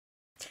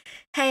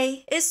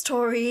Hey, it's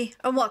Tauri,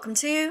 and welcome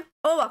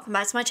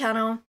back to my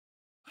channel.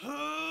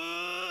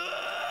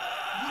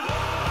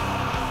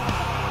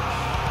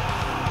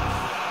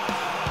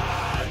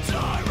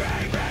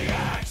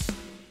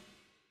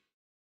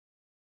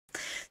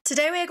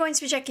 Today we are going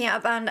to be checking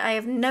out a band I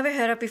have never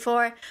heard of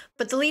before,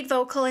 but the lead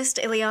vocalist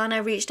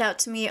Ileana reached out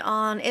to me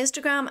on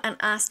Instagram and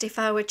asked if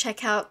I would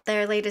check out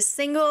their latest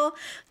single.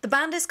 The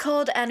band is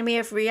called Enemy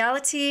of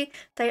Reality.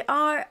 They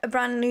are a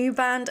brand new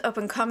band, up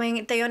and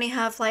coming. They only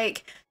have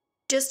like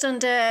just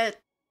under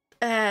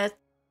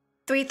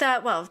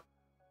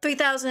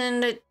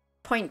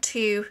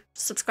 3,000.2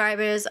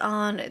 subscribers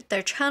on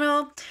their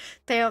channel.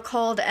 They are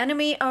called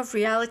Enemy of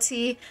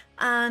Reality,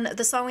 and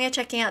the song we are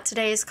checking out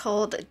today is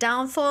called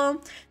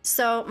Downfall.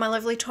 So my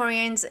lovely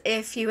Taurians,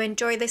 if you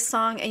enjoy this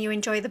song and you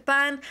enjoy the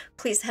band,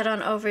 please head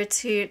on over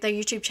to their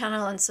YouTube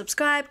channel and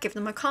subscribe, give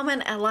them a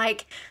comment, a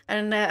like,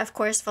 and of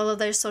course follow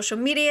their social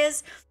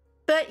medias.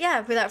 But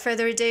yeah, without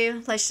further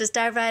ado, let's just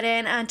dive right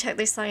in and check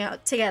this song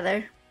out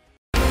together.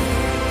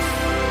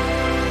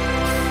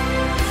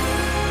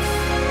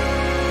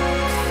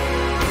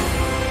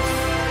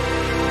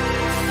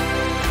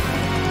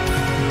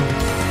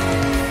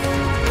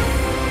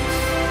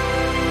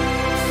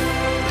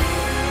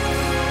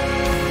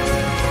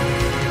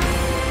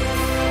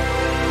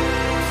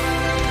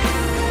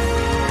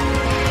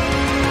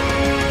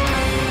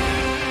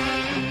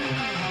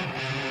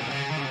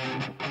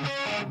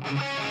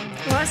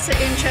 What's an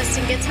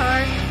interesting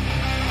guitar?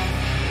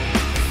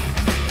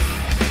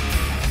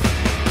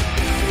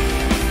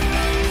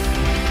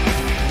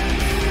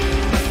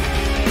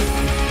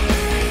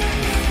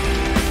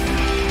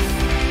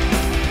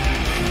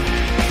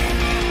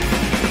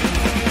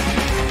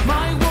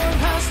 My world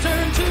has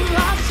turned to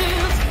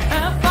ashes,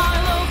 a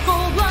pile of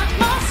cold black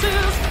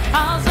masses,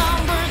 as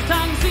amber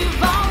tanks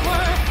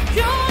devour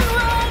your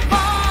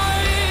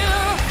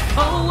fire.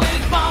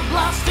 Awake by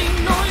blasting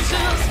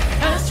noises,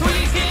 as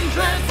shrieking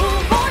dreadful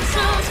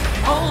voices,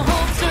 all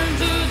hopes turn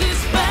to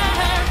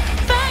despair,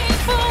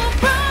 faithful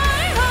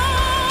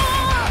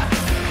prayer.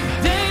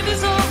 They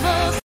deserve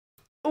us.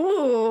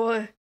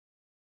 Ooh,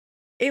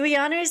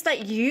 Ileana, is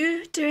that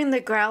you doing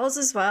the growls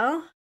as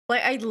well?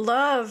 Like, I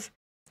love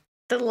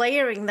the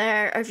layering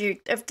there of your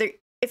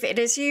if it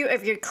is you,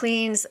 of your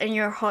cleans and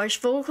your harsh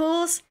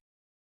vocals.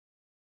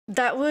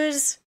 That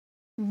was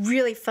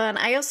really fun.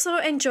 I also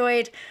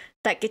enjoyed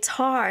that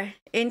guitar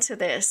into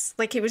this.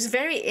 Like, it was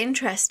very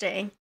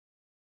interesting.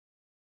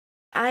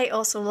 I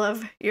also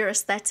love your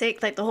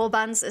aesthetic. Like, the whole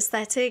band's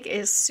aesthetic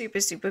is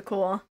super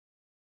cool.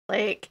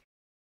 Like,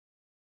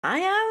 I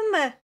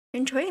am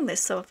enjoying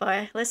this so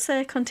far. Let's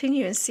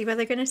continue and see where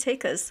they're gonna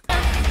take us.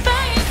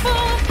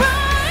 Faithful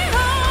prayer,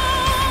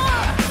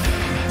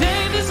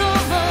 they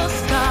deserve the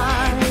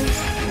skies.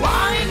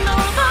 Why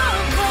ignore the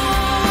voice?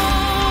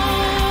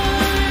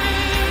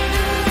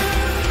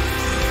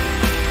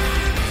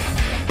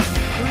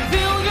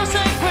 Reveal your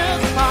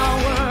sacred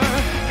power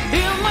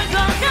in my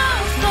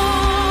darkest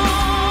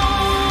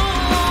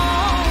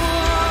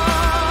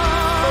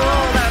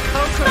Oh, that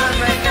vocal run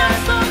right there.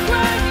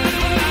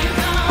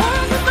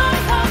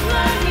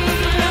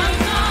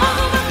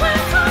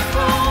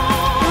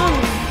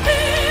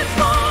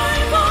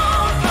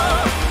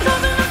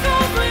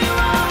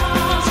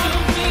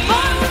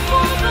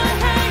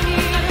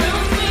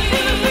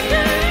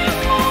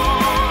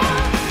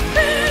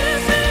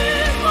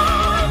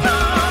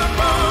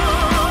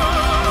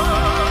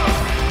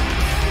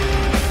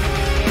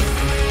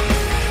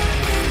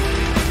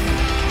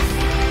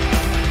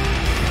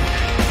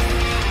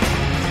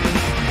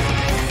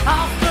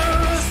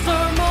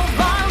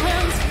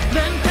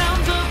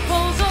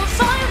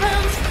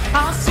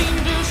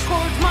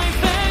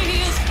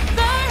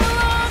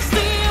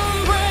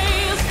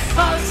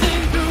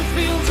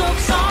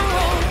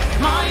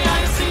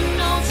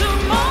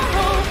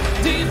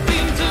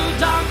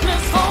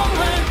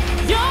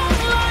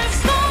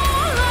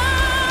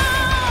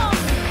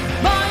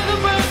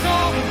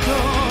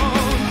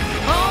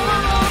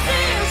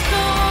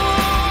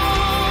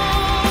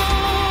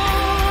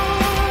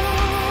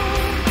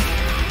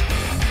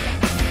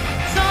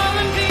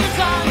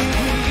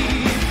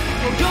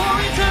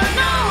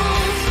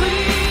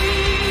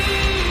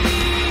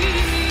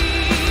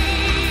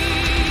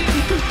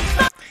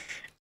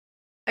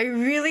 I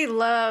really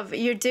love,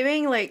 you're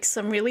doing like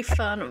some really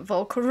fun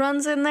vocal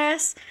runs in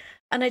this,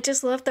 and I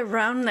just love the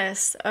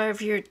roundness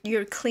of your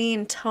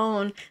clean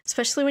tone,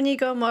 especially when you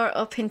go more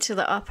up into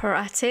the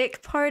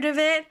operatic part of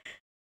it.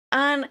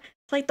 And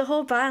like, the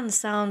whole band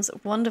sounds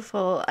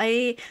wonderful.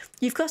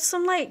 You've got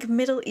some like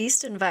Middle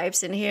Eastern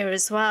vibes in here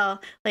as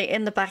well, like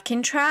in the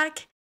backing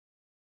track.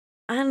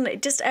 And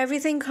just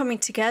everything coming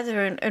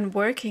together and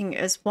working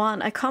as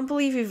one. I can't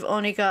believe you've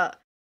only got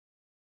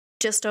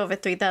just over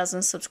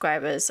 3,000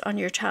 subscribers on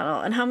your channel.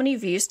 And how many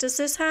views does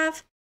this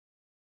have?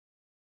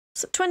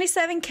 So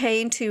 27k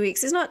in 2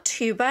 weeks is not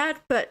too bad,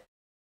 but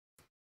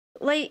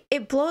like,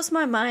 it blows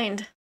my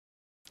mind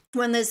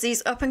when there's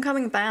these up and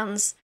coming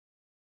bands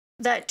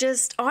that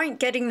just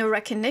aren't getting the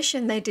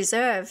recognition they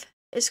deserve.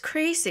 It's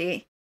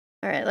crazy.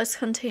 All right, let's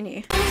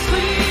continue.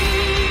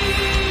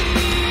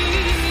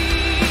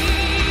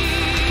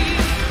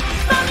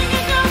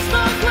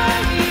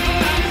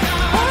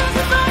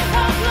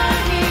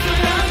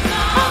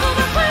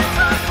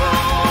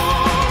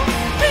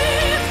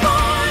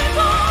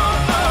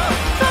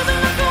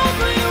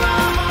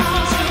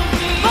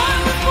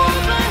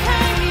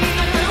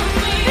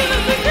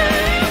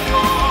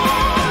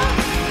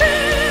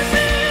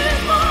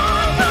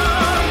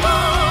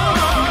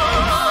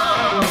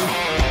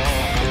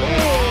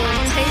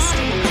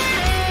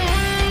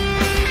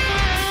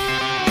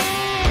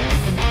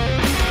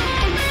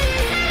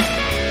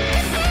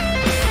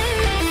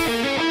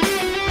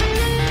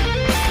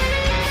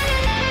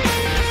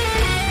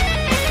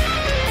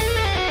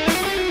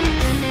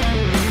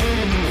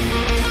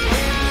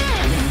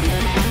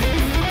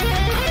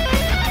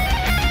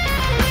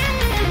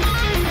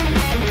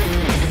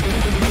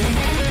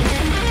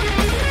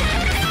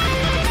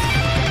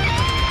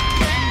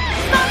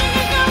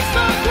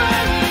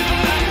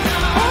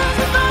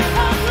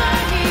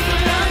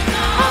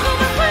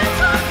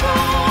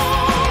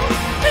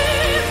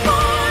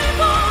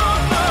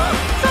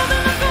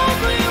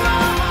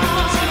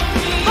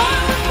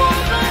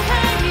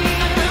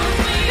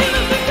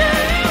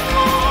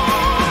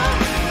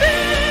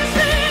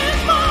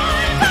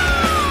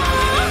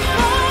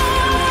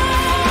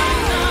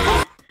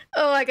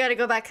 I gotta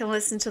go back and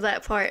listen to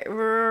that part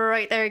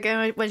right there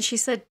again when she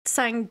said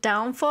sang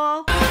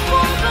Downfall.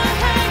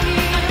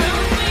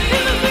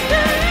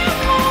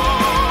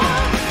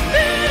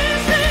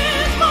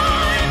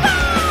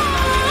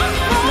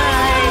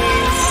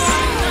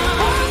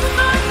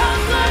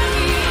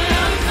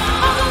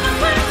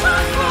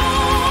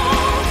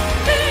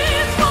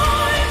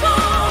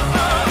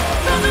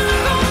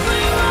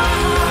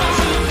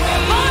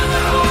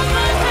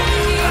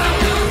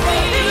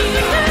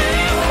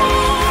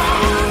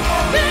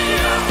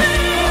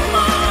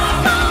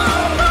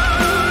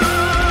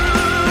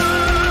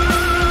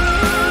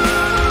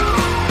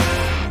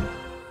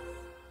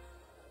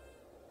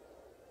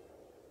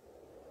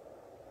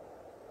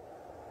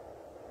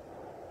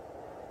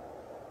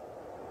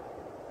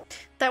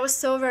 That was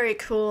so very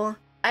cool.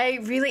 I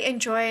really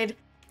enjoyed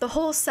the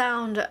whole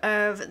sound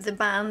of the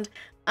band,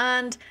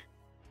 and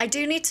I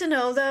do need to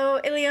know though,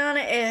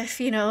 Ileana, if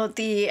you know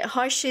the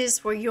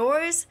harshes were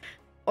yours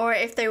or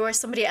if they were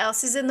somebody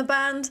else's in the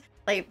band,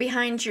 like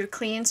behind your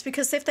cleans,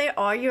 because if they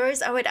are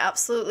yours, I would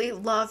absolutely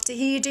love to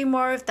hear you do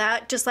more of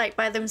that, just like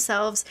by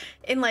themselves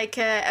in like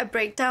a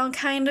breakdown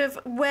kind of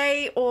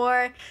way,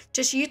 or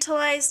just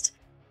utilized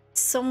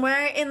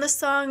somewhere in the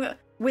song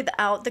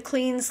without the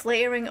cleans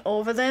layering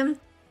over them.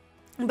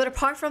 But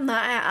apart from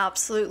that, I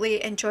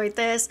absolutely enjoyed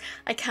this.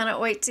 I cannot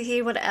wait to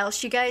hear what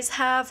else you guys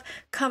have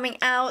coming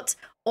out,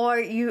 or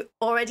you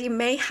already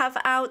may have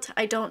out.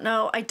 I don't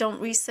know. I don't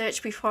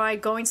research before I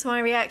go into my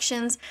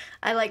reactions.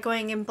 I like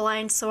going in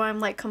blind, so I'm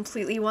like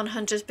completely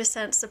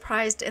 100%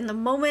 surprised in the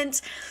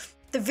moment.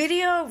 The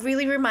video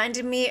really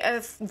reminded me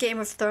of Game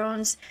of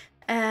Thrones.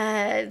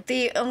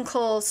 The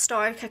Uncle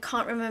Stark, I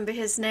can't remember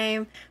his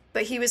name,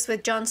 but he was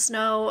with Jon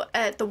Snow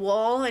at the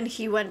wall and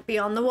he went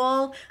beyond the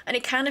wall, and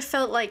it kind of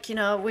felt like, you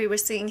know, we were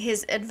seeing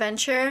his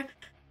adventure,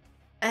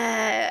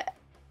 and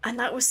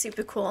that was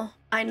super cool.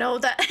 I know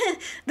that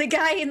the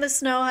guy in the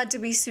snow had to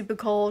be super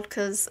cold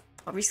because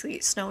obviously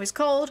snow is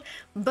cold,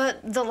 but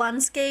the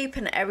landscape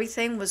and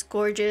everything was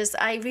gorgeous.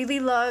 I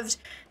really loved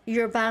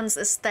your band's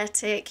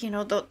aesthetic, you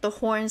know, the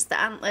horns, the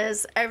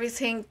antlers,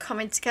 everything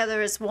coming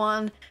together as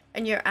one,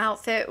 and your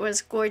outfit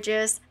was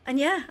gorgeous. And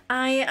yeah,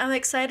 I am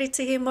excited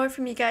to hear more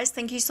from you guys.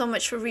 Thank you so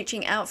much for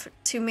reaching out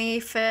to me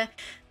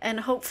and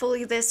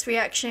hopefully this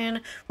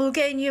reaction will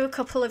gain you a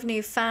couple of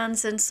new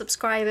fans and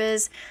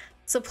subscribers.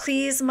 So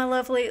please, my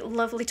lovely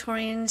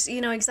Taurians,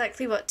 you know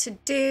exactly what to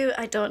do.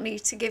 I don't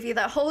need to give you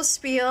that whole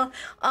spiel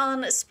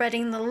on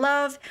spreading the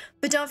love.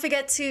 But don't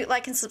forget to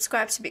like and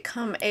subscribe to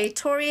become a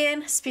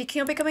Taurian.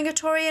 Speaking of becoming a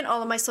Taurian,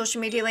 all of my social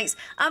media links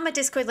and my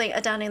Discord link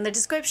are down in the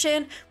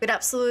description. We'd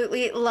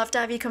absolutely love to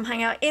have you come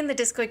hang out in the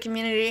Discord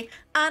community.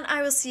 And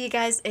I will see you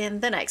guys in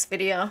the next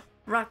video.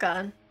 Rock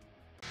on.